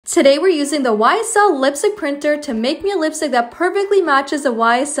Today we're using the YSL Lipstick Printer to make me a lipstick that perfectly matches the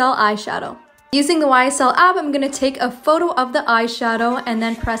YSL eyeshadow. Using the YSL app, I'm going to take a photo of the eyeshadow and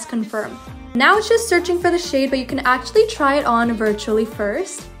then press confirm. Now it's just searching for the shade, but you can actually try it on virtually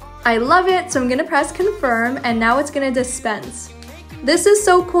first. I love it, so I'm going to press confirm and now it's going to dispense. This is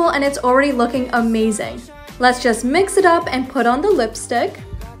so cool and it's already looking amazing. Let's just mix it up and put on the lipstick.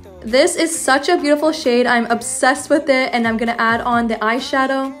 This is such a beautiful shade. I'm obsessed with it and I'm gonna add on the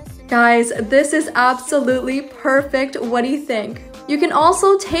eyeshadow. Guys, this is absolutely perfect. What do you think? You can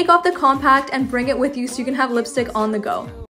also take off the compact and bring it with you so you can have lipstick on the go.